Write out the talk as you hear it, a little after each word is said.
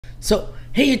So,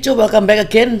 hey YouTube, welcome back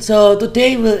again. So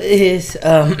today is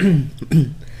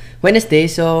Wednesday,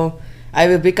 so I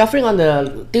will be covering on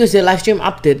the Tuesday live stream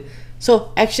update.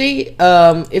 So actually,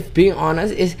 if being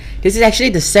honest, this is actually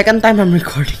the second time I'm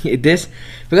recording this,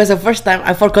 because the first time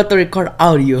I forgot to record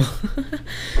audio.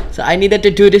 So I needed to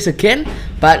do this again,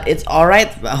 but it's alright.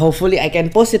 Hopefully I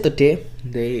can post it today.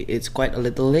 It's quite a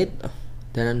little late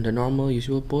than the normal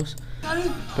usual post,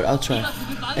 but I'll try.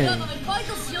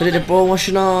 But the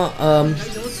promotional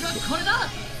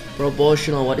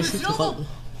what is it called?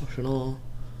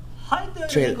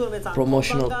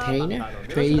 Promotional teaser.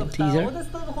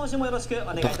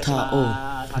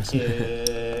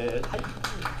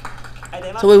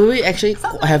 So we will be actually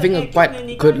having a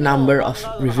quite good number of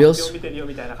reveals.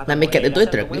 Let me get into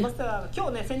it directly.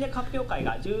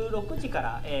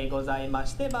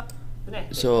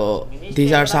 So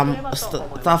these are some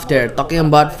stuff they're talking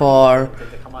about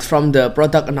from the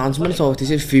product announcement. So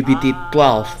this is VBT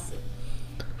 12.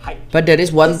 But there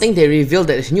is one thing they revealed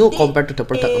that is new compared to the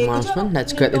product announcement.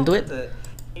 Let's get into it.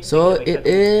 So it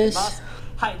is.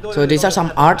 So these are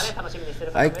some arts.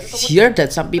 I hear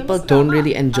that some people don't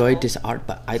really enjoy this art,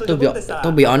 but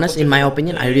to be honest, in my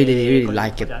opinion, I really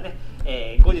like it.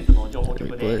 Put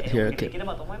it here, okay.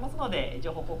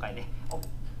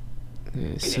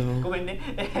 So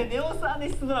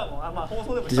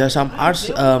these are some arts,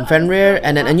 Fenrir,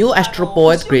 and then a new Astro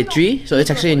Poet grade 3, so it's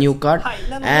actually a new card,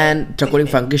 and Draconic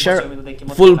Vanquisher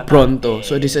full Pronto.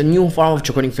 So this is a new form of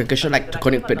Draconic Vanquisher, like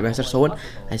Draconic Pitmaster, so on.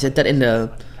 I said that in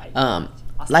the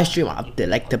live stream update,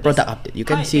 like the product update. You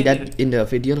can see that in the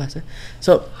video last time.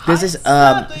 So this is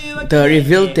the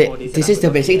reveal. This is the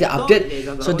basic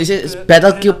update. So this is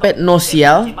Battle Cupid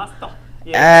Nociel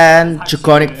and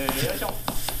Draconic.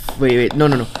 No.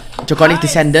 Dragonic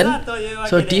Descendant.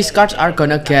 So these cards are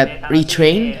gonna get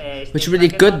retrained, which is really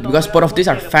good because both of these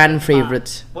are fan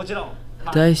favorites.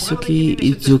 Daisuke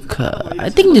Izuka. I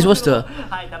think this was the.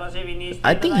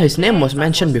 I think his name was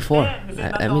mentioned before.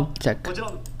 Let me check.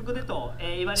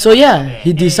 So yeah,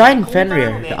 he designed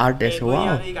Fenrir, the artist.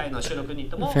 Wow,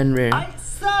 Fenrir,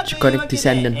 Dragonic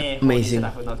Descendant, amazing,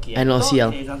 and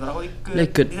Nociel, really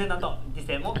good.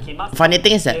 Funny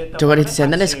thing is that Dragonic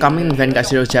Descendant is coming in Vanguard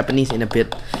Zero Japanese in a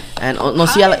bit, and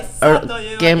Nociel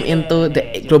came into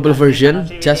the global version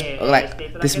just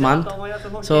like this month.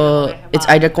 So it's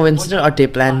either coincidence or they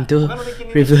plan to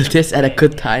reveal this at a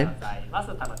good time.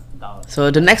 So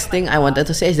the next thing I wanted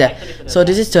to say is that, so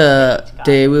this is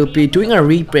they will be doing a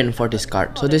reprint for this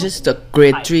card. So this is the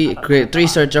grade 3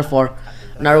 searcher for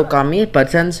Narukami, but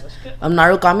since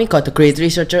Narukami got the grade 3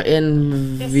 searcher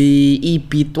in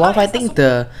VEP 12, I think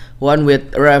the one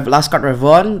with last card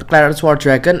Revon, Clarence War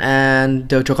Dragon, and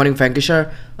the Draconic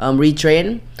Vanquisher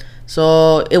retrain.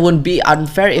 So it wouldn't be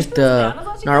unfair if the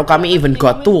Narukami even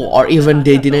got 2, or even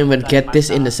they didn't even get this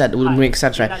in the set. It would make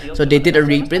sense, right? So they did a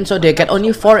reprint, so they get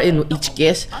only 4 in each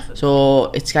case.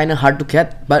 So it's kind of hard to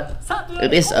get, but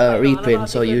it is a reprint,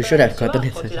 so you should have gotten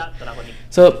it.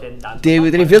 So they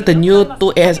will reveal the new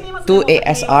 2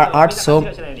 ASR art. So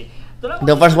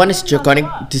the first one is Draconic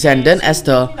Descendant as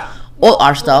the old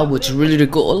art style, which is really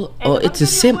cool. Oh, it's the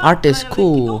same artist.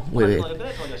 Cool. Wait.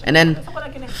 And then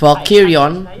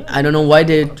Valkyrion, I don't know why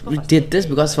they did this,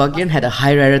 because Valkyrion had a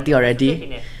high rarity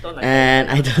already, and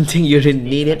I don't think you really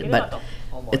need it, but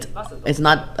it's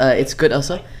not it's good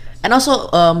also. And also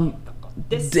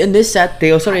in this set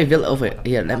they also revealed over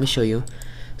here. Let me show you.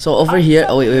 So over here,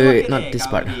 oh wait, not this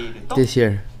part, this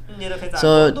here.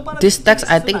 So this text,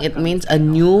 I think it means a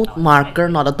new marker,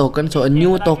 not a token. So a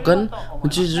new token,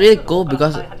 which is really cool,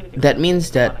 because that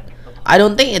means that I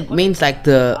don't think it means like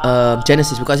the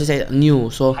Genesis, because it says new.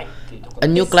 So a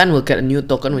new clan will get a new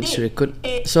token, which is really good.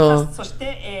 So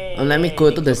let me go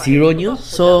to the zero news.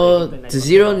 So the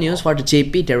zero news for the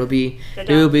JP, they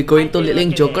will be going to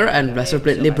Link Joker and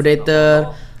Blasterblade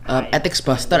Liberator, Ethics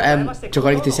Buster, and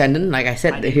Dragonic Descendant. Like I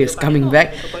said, he's coming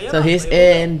back. So he's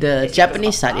in the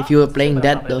Japanese side. If you were playing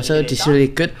that, also this is really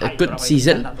good, a good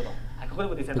season,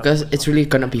 because it's really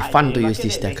gonna be fun to use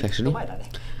this deck actually.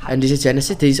 And this is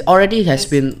Genesis. This already has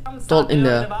been told in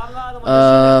the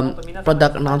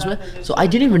product announcement. So I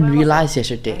didn't even realize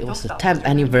yesterday it was the 10th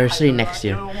anniversary next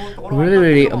year.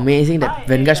 Really amazing that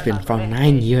Vanguard's been for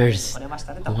 9 years.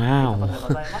 Wow.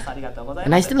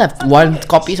 And I still have 1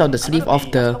 copies of the sleeve of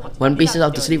the 1 pieces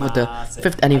of the sleeve of the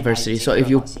 5th anniversary. So if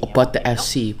you bought the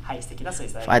FC,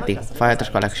 I think Fighter's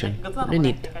collection, really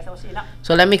neat.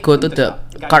 So let me go to the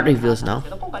card reveals now.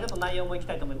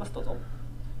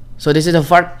 So this is the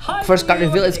first card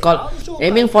reveal. It's called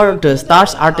Aiming for the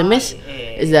Stars Artemis.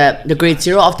 Is that the grade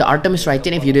 0 of the Artemis right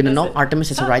chain? If you didn't know,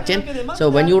 Artemis is a right chain. So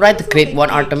when you write the grade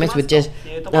 1 Artemis, which is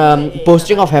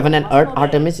Bowstring of Heaven and Earth,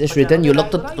 Artemis is written. You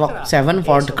look to clock 7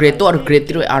 for the grade 2 or grade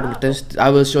 3 Artemis. I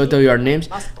will show you your names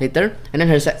later. And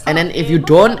then if you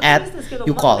don't add,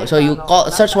 you call. So you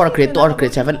call, search for a grade 2 or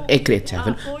grade 7, grade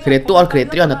 7, grade 2 or grade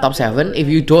 3 on the top 7. If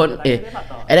you don't, and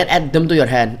then add them to your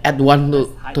hand. Add 1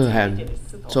 to your hand.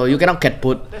 So you cannot get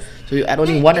both. So you add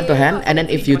only 1 into hand, and then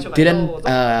if you didn't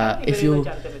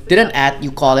add,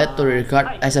 you call it to your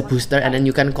card as a booster, and then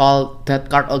you can call that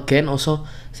card again. Also,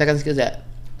 second skill is that.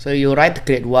 So you write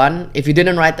grade 1. If you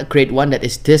didn't write a grade 1, that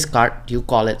is this card, you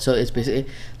call it. So it's basically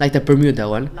like the Bermuda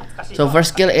one. So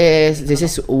first skill is, this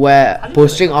is where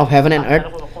Bowstring of Heaven and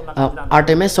Earth,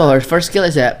 Artemis. So her first skill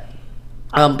is that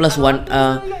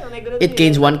 +1. It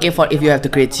gains 1k for if you have the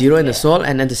grade 0 in the soul,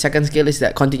 and then the second skill is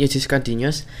that continuous is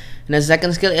continuous, and the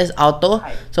second skill is auto.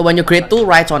 So when your grade 2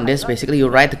 writes on this, basically you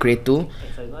write the grade 2,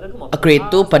 a grade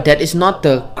 2, but that is not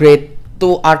the grade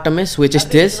 2 Artemis, which is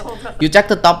this. You check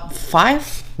the top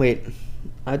 5. Wait,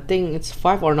 I think it's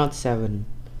 5 or not 7.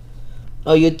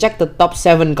 Oh, you check the top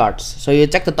 7 cards. So you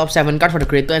check the top 7 cards for the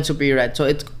grade 2 and superior right. So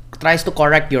it tries to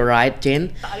correct your right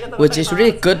chain, which is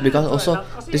really good because also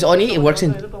this only works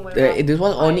in this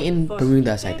was only in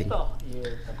Bermudas, I think,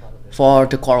 for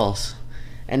the corals.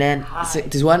 And then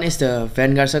this one is the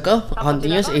Vanguard Circle,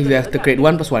 continuous if you have the grade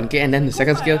 1 +1k, and then the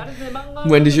second skill,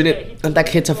 when this unit attack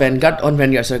hits a Vanguard on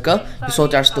Vanguard Circle, you soul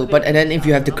charge 2. But and then if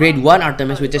you have the grade 1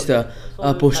 Artemis, which is the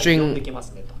Bowstring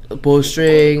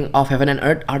of Heaven and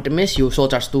Earth Artemis, you soul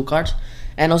charge 2 cards.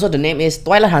 And also the name is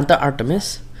Twilight Hunter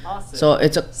Artemis. So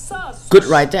it's a good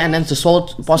writer, and then the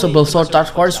possible soul charge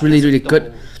score is really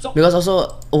good. Because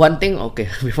also one thing, okay,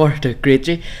 before the grade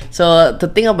 3, so the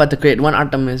thing about the grade 1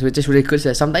 Artemis, which is really good, is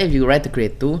that sometimes if you write the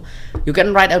grade 2, you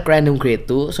can write a random grade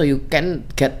 2, so you can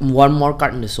get 1 more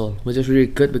card in the soul, which is really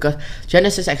good because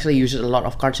Genesis actually uses a lot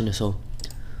of cards in the soul.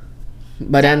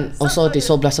 But then also they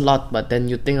soul blast a lot, but then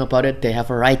you think about it, they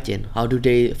have a right chain. How do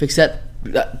they fix that?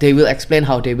 They will explain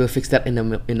how they will fix that in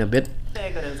a bit.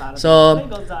 So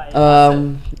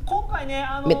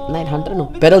Midnight Hunter, no,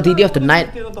 Battle DD of the Night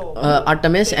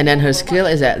Artemis, and then her skill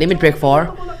is a limit break 4.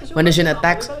 When this unit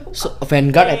attacks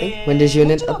Vanguard, I think when this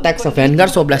unit attacks a Vanguard,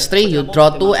 so blast 3, you draw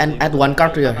 2 and add 1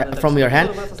 card to from your hand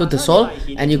to the soul,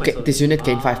 and this unit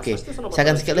gain 5k.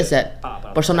 Second skill is that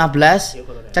Persona Blast.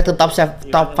 Check the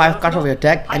top 5 cards of your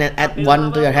deck, and then add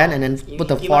 1 to your hand, and then put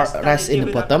the 4 rest in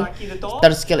the bottom.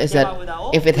 Third skill is that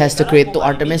if it has the grade 2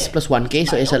 Artemis +1k,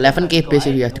 so it's 11k base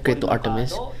if you have the grade 2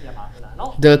 Artemis.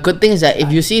 The good thing is that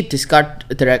if you see this card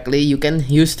directly, you can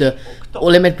use the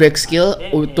limit break skill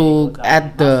to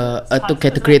add to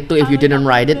get the grade 2 if you didn't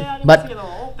write it. But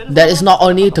that is not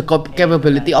only the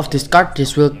capability of this card.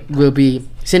 This will be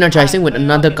synergizing with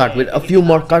another card, with a few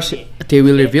more cards they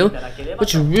will reveal,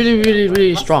 which is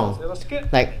really strong.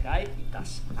 Like,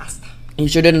 you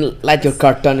shouldn't let your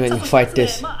card turn when you fight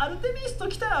this.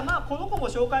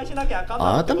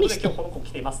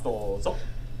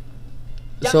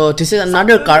 So this is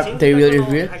another card they will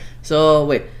reveal. So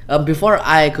wait, before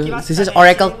I go, this is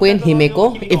Oracle Queen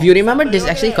Himeko. If you remember, this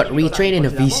actually got retrained in the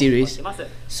V series,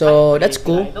 so that's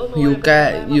cool.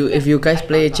 If you guys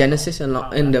play Genesis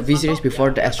in the V series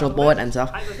before the Astral Poet and stuff,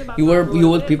 you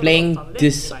will be playing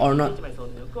this or not.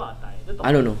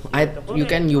 I don't know.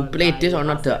 You play this or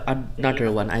not, the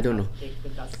another one, I don't know.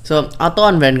 So auto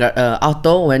on Vanguard,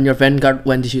 when your Vanguard,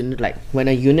 when this unit, like when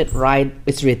a unit ride,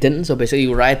 it's written. So basically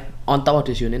you ride on top of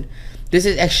this unit. This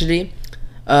is actually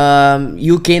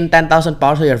you gain 10,000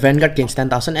 power, so your Vanguard gains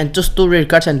 10,000, and just 2 rare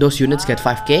cards, and those units get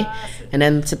 5k. And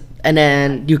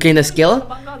then you gain a skill,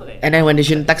 and then when this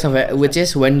unit attacks, which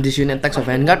is when this unit attacks a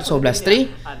Vanguard, so blast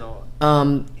 3,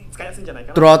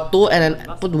 draw 2, and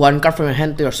then put 1 card from your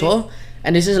hand to your soul.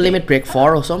 And this is a limit break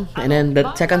 4 also. And then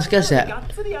the second skill is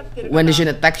that when this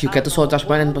unit attacks, you get to soul charge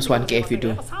 1 and +1k if you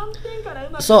do.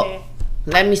 So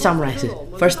let me summarize it.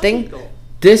 First thing,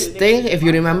 this thing, if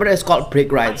you remember, is called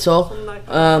break ride. So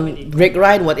break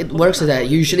ride, what it works is that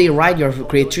you usually ride your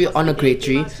grade 3 on a grade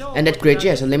 3, and that grade 3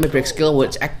 has a limit break skill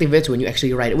which activates when you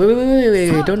actually ride it.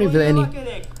 Wait, don't reveal any.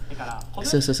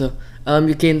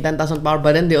 You gain 10,000 power,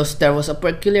 but then there was a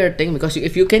peculiar thing, because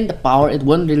if you gain the power, it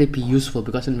won't really be useful,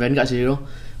 because in Vanguard 0,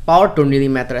 power don't really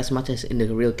matter as much as in the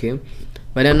real game.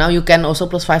 But then now you can also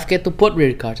 +5k to put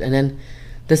rare cards, and then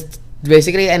this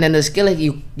basically, and then the skill, like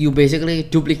you basically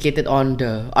duplicate it on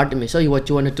the Artemis. So what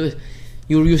you want to do is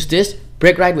you use this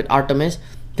break ride with Artemis,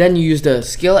 then you use the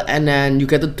skill, and then you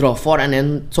get to draw 4, and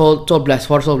then soul blast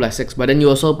 4, soul blast 6. But then you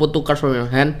also put 2 cards from your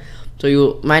hand, so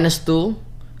you -2.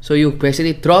 So you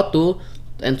basically draw 2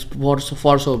 and for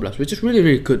soul blast, which is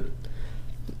really good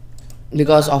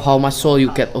because of how much soul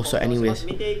you get also anyways.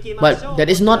 But that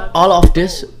is not all of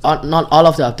this, not all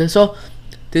of the updates. So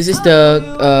this is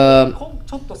the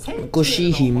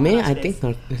Kushihime, I think,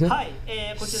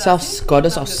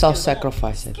 goddess of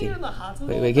self-sacrifice, I think.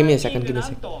 Wait, give me a second.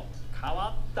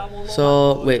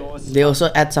 So wait, they also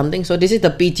add something. So this is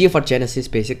the PG for Genesis,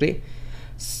 basically.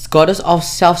 Goddess of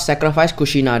self-sacrifice,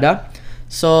 Kushinada.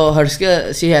 So her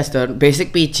skill, she has the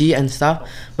basic PG and stuff,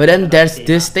 but then there's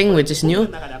this thing which is new.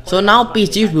 So now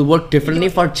PG will work differently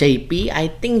for JP. I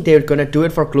think they're gonna do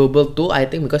it for global too, I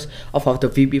think, because of how the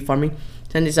VP farming.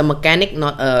 And it's a mechanic,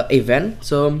 not a event.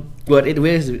 So what it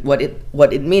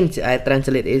means, I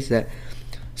translate, is that,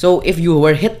 so if you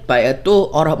were hit by a 2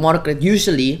 or more crit,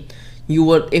 usually you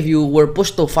would, if you were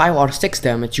pushed to 5 or 6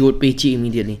 damage, you would PG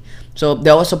immediately. So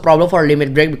there was a problem for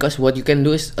limit break, because what you can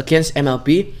do is against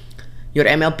MLP, your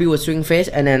MLP would swing face,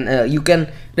 and then you can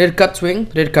red card swing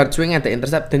at the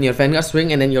intercept, then your Vanguard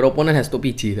swing, and then your opponent has to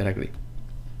PG directly,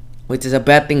 which is a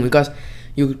bad thing because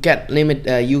you get limit.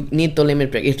 You need to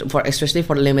limit break especially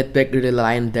for limit break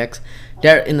reliant decks.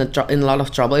 They're in a lot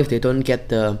of trouble if they don't get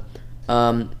the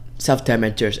self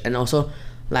damagers, and also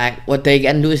like what they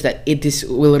can do is that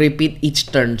will repeat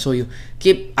each turn. So you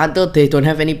keep until they don't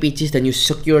have any PGs, then you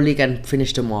securely can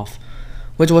finish them off,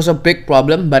 which was a big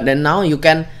problem. But then now you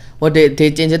can. What they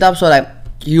change it up, so like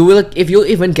you will, if you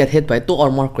even get hit by 2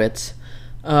 or more crits,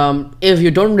 if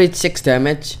you don't reach 6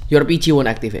 damage, your PG won't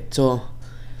activate. So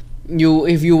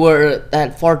if you were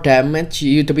at 4 damage,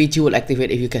 the PG will activate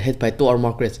if you get hit by 2 or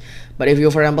more crits. But if you,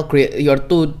 for example, your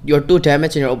 2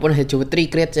 damage and your opponent hits you with 3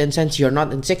 crits, and since you're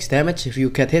not in 6 damage, if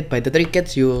you get hit by the 3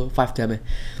 crits, you 5 damage.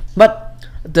 But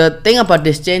the thing about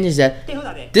this change is that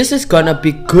this is gonna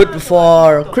be good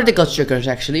for critical triggers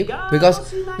actually,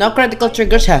 because now critical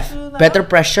triggers have better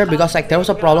pressure, because like there was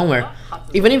a problem where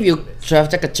even if you have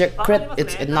take a check crit,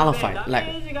 it's nullified.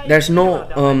 Like there's no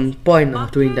point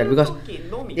of doing that, because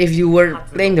if you were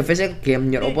playing the physical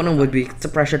game, your opponent would be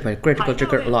pressured by critical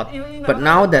trigger a lot. But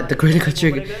now that the critical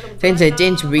trigger, since they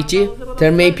changed VG,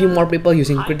 there may be more people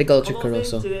using critical trigger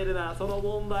also,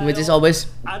 which is always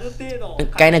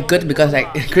kind of good, because like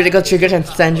critical triggers and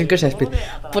stand triggers has been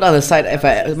put on the side. If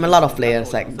a lot of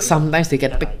players, like sometimes they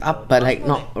get picked up, but like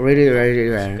not really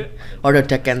rare, or the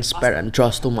deck can spare and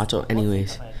draws too much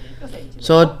anyways.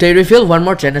 So they revealed one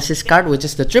more Genesis card, which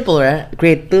is the triple rare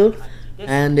grade 2,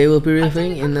 and they will be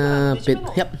revealing in a bit.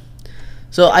 Yep.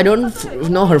 So I don't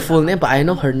know her full name, but I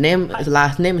know her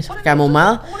last name is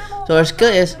Chamomile. So her skill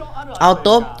is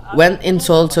auto when in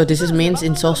soul. So this means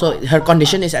in soul. So her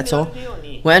condition is at soul.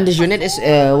 When this unit is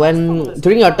when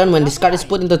during your turn, when this card is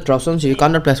put into drop zone, so you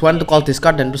counter +1 to call this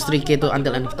card, then +3k to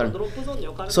until end of turn.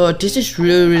 So this is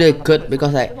really good,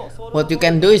 because like what you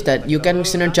can do is that you can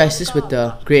synergize this with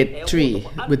the grade 3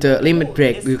 with the limit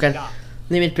break. You can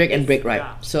limit break and break right.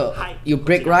 So you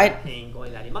break right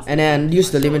and then use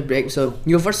the limit break. So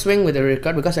you first swing with the red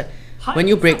card, because when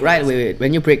you break right,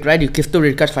 when you break right, you give 2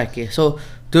 red cards 5k. So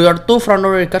your 2 front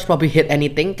row red cards probably can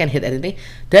hit anything.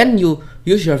 Then you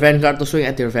use your Vanguard to swing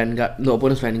at your Vanguard, the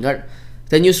opponent's Vanguard.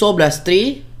 Then you soul blast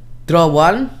 3, draw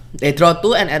 1, draw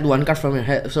 2, and add 1 card from your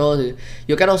head. So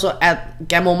you can also add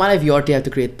Chamomile if you already have to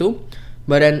create 2.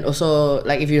 But then also,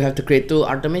 like if you have to create 2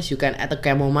 Artemis, you can add a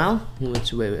Chamomile.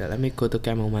 Which wait, let me go to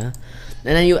Chamomile.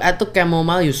 And then you add to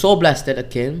Chamomile, you soul blast it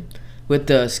again with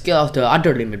the skill of the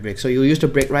other limit break. So you use the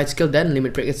break right skill, then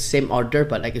limit break is the same order,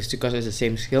 but like it's because it's the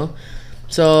same skill.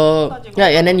 So yeah,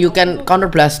 and then you can counter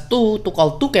blast 2 to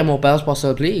call 2 Chamomiles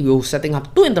possibly. You setting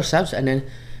up 2 intercepts, and then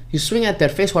you swing at their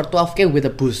face for 12k with a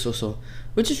boost also,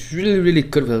 which is really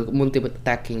good with multiple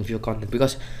attacking if you count it,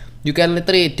 because you can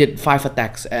literally did 5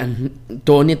 attacks, and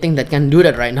the only thing that can do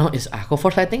that right now is Aqua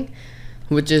Force, I think,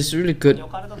 which is really good.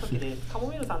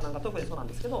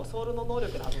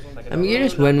 I'm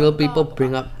curious when will people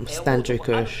bring up stand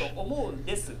triggers,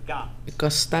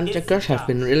 because stand triggers have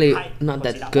been really not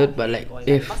that good, but like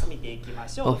if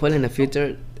hopefully in the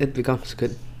future it becomes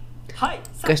good,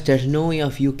 because there's no way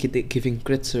of you giving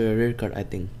crits to a rare card. I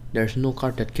think there's no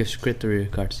card that gives crit to rare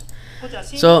cards.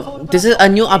 So this is a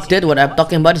new update. What I'm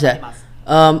talking about is that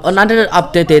another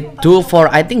update they do for,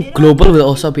 I think global will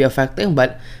also be affecting,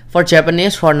 but for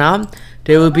Japanese for now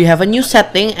they will have a new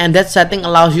setting, and that setting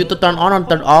allows you to turn on or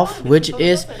turn off, which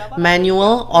is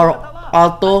manual or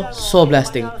auto soul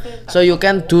blasting. So you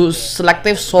can do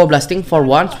selective soul blasting for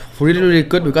once, really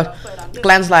good, because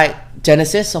clans like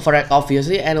Genesis,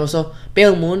 obviously, and also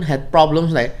Pale Moon had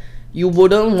problems like you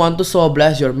wouldn't want to soul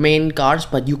blast your main cards,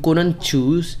 but you couldn't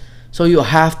choose, so you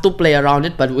have to play around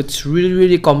it. But it's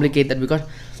really complicated, because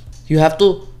you have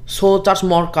to soul charge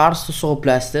more cards to soul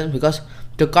blast them, because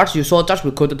the cards you soul charge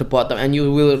will go to the bottom and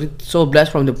you will soul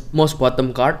blast from the most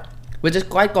bottom card, which is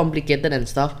quite complicated and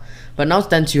stuff. But now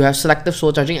since you have selective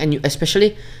soul charging, and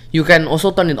you can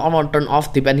also turn it on or turn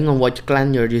off depending on what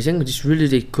clan you're using, which is really,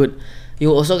 really good.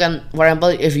 You also can, for example,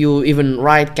 if you even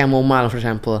ride Chamomile, for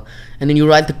example, and then you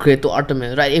ride the Create to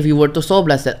Ultimate, right? If you were to soul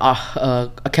blast that,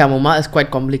 a Chamomile is quite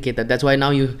complicated. That's why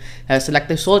now you have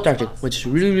selective soul charging, which is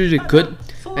really, really good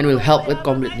and will help with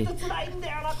completely.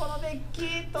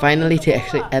 Finally, they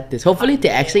actually add this. Hopefully, they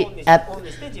actually add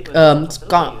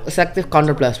selective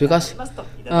counter blast, because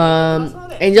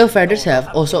Angel Feathers have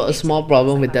also a small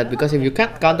problem with that, because if you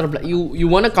can't counter blast, you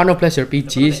want to counter blast your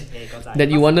PGs that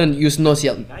you want to use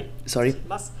Nociel. Sorry,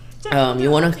 you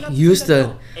want to use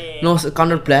the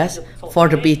counter blast for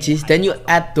the PGs, then you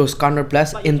add those counter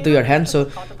blasts into your hand, so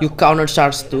you counter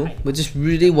charge too, which is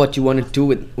really what you want to do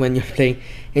with when you're playing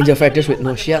Angel Fighters with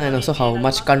Nociel, and also how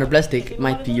much counter blast they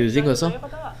might be using also.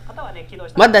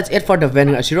 But that's it for the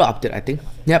Vanguard Zero update, I think.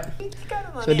 Yep.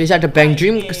 So these are the Bank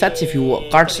Dream sets if you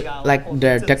want cards like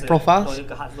their deck profiles.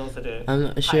 I'm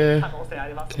not sure.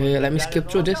 Okay, let me skip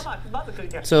through this.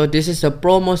 So this is the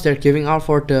promos they're giving out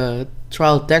for the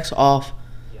trial decks of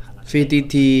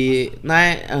VTT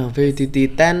 9,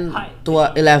 VTT 10,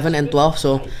 12, 11 and 12.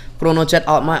 So Chrono Jet,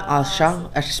 Alma, Alsha,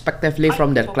 respectively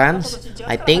from their clans,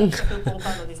 I think.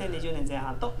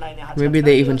 Maybe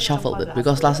they even shuffled it,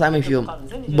 because last time if you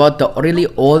bought the really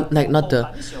old, like not the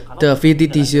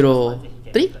VTT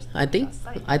 03, I think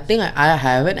I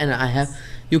have it, and I have,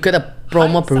 you get a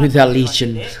promo Pervita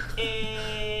Legion,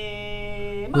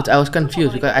 which I was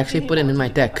confused because I actually put it in my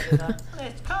deck.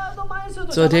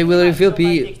 So they will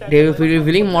be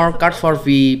revealing more cards for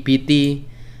VPT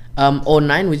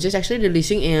 09, which is actually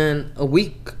releasing in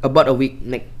about a week,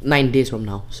 like 9 days from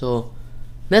now. So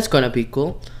that's gonna be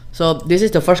cool. So this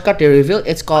is the first card they revealed.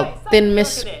 It's called Tin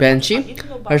Miss Banshee.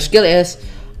 Her skill is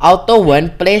auto when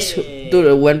placed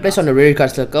on the rear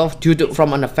card circle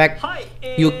from an effect.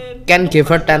 You can give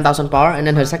her 10,000 power, and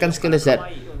then her second skill is that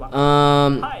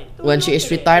when she is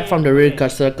retired from the rear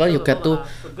card circle, you get to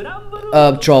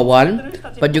draw one,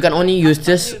 but you can only use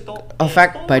this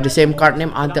effect by the same card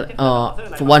name until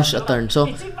for once a turn. So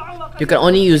you can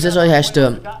only use this, so it has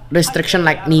the restriction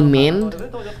like main,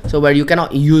 so where you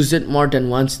cannot use it more than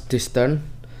once this turn,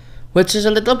 which is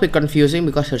a little bit confusing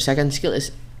because her second skill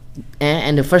is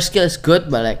and the first skill is good,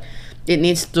 but like it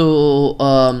needs to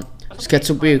get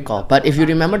superior call. But if you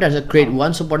remember, there's a grade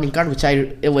 1 supporting card which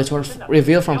was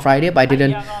revealed from Friday, but I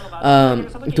didn't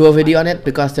do a video on it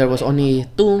because there was only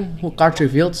 2 cards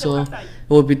revealed, so it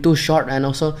would be too short. And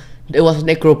also there was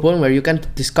Necropone, where you can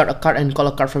discard a card and call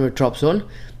a card from your drop zone.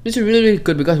 This is really, really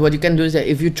good, because what you can do is that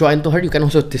if you draw into her, you can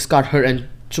also discard her and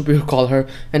superior call her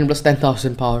and plus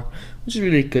 10,000 power, which is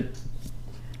really good.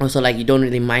 Also, like, you don't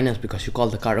really minus because you call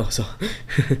the card also.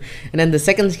 And then the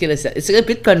second skill is that it's a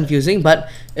bit confusing, but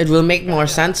it will make more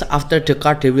sense after the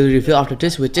card they will reveal after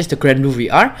this, which is the Grandu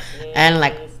VR, and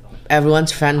like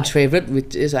everyone's fan favorite,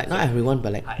 which is like not everyone,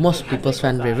 but like most people's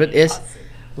fan favorite is,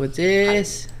 which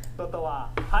is,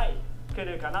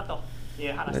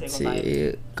 let's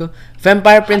see,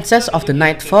 Vampire Princess of the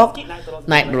Night Fog,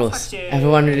 Nightrose.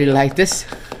 Everyone really liked this.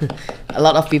 A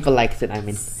lot of people liked it, I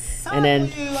mean. And then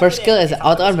first skill is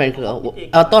auto and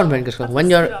Vanguard.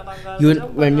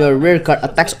 When your rear card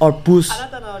attacks or boosts,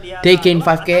 they gain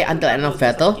 5k until end of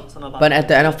battle. But at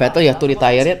the end of battle, you have to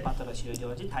retire it.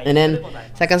 And then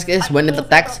second skill is when it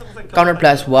attacks, counter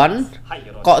plus 1.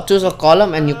 Choose a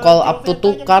column and you call up to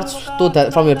 2 cards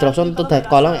from your drop zone to that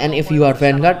column. And if you are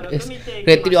Vanguard, is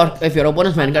creative, or if your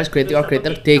opponent's Vanguard is creative or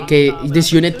creator,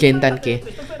 this unit gain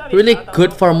 10k. Really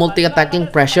good for multi-attacking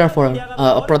pressure for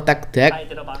a protect deck.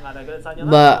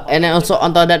 But and then also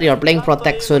on top of that, you're playing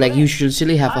protect, so like you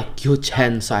usually have a huge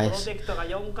hand size.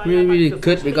 Really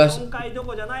good, because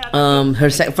her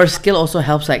first skill also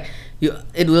helps, like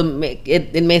it will make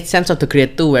it makes sense of the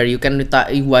create 2, where you can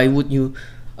retire. Why would you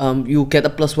you get a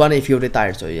 +1 if you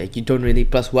retire, so like you don't really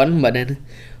 +1, but then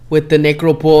with the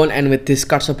Necropone and with this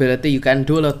card's ability, you can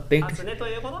do a lot of things.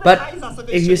 But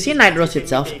if you see Nightrose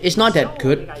itself, it's not that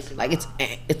good. Like it's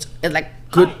like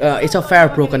good. It's a fair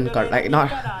broken card. Like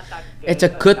not. It's a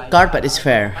good card, but it's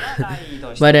fair.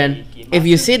 But then if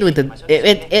you see it with the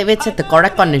if it's at the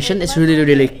correct condition, it's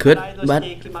really good. But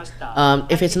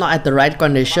if it's not at the right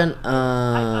condition,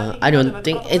 I don't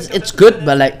think it's good,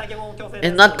 but like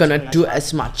it's not gonna do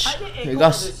as much,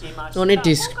 because only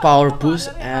this power boost,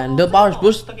 and the power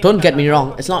boost, don't get me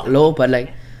wrong, it's not low, but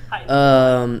like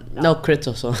no crits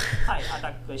also.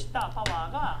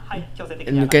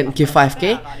 And you can give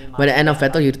 5k, by the end of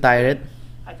battle you retire it.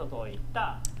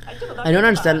 I don't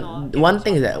understand. One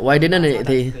thing is that why didn't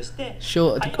they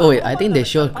show? Oh wait, I think they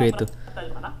showed grade 2,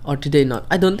 or did they not?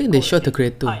 I don't think they showed the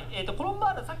grade 2.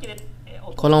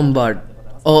 Colombard.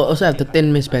 Oh, also have the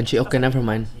 10 Miss Banshee. Okay, never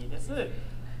mind.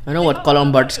 I know what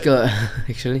Colombard skill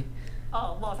actually.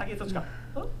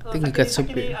 I think you got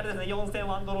super.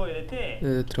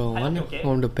 Throw one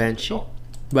on the Banshee,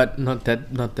 but not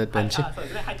that Banshee.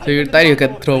 So you retire, you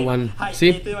can throw one.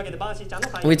 See,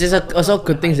 which is also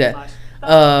good thing that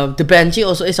the Banshee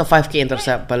also is a 5k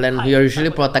intercept, but then you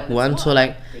usually protect one. So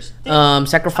like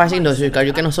sacrificing those cards,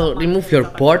 you can also remove your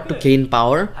board to gain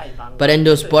power. But then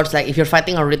those boards, like if you're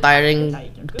fighting a retiring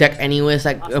deck anyways,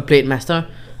 like a Blade Master,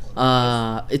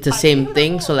 it's the same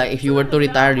thing. So like if you were to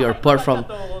retire your board from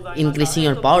increasing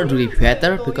your power, it would be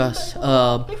better, because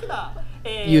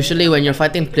usually when you're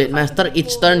fighting Blade Master,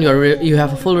 each turn you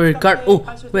have a full rear card. Oh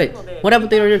wait, what happened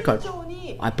to your rear card?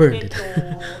 I burned it.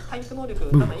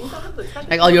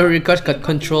 Like all your rear cards got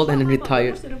controlled and then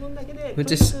retired,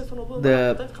 which is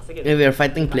the if you're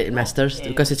fighting Blade Masters,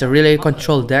 because it's a really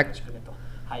controlled deck.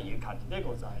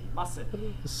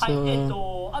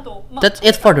 So that's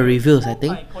it for the reviews, I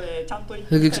think.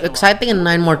 It's exciting. In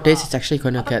 9 more days it's actually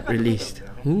gonna get released.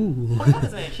 Ooh.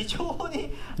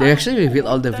 They actually revealed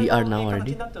all the VR now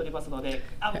already.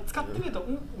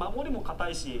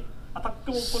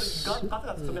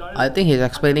 I think he's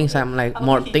explaining some like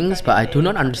more things, but I do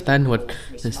not understand what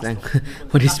this like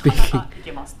what he's speaking.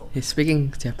 He's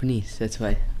speaking Japanese, that's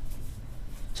why.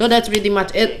 So that's pretty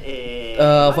much it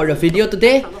for the video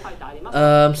today.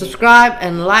 Subscribe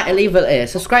and like and leave a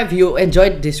subscribe if you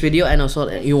enjoyed this video and also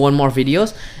you want more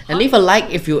videos, and leave a like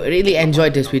if you really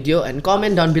enjoyed this video, and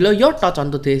comment down below your thoughts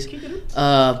on today's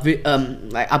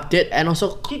like update, and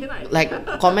also like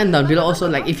comment down below also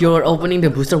like if you were opening the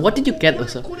booster, what did you get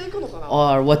also,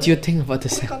 or what do you think about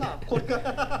this.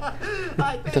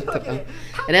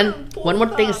 And then one more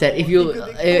thing is that if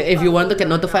you want to get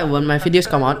notified when my videos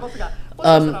come out,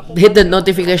 hit the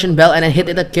notification bell and then hit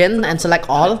it again and select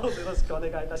all,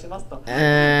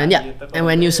 and yeah, and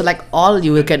when you select all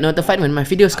you will get notified when my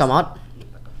videos come out,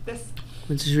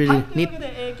 which is really neat.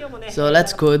 So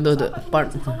let's go into the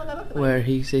part where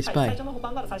he says bye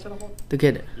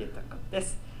together.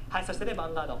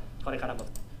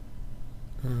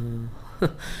 I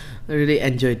really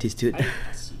enjoyed this dude.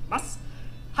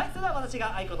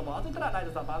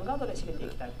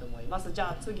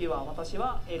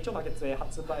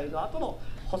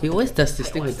 He always does this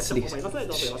thing with sleeves,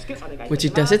 which he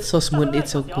does it so smooth,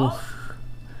 it's so cool.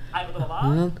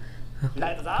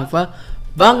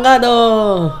 Vanguard!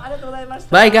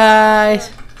 Bye guys!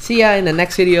 See ya in the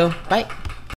next video. Bye!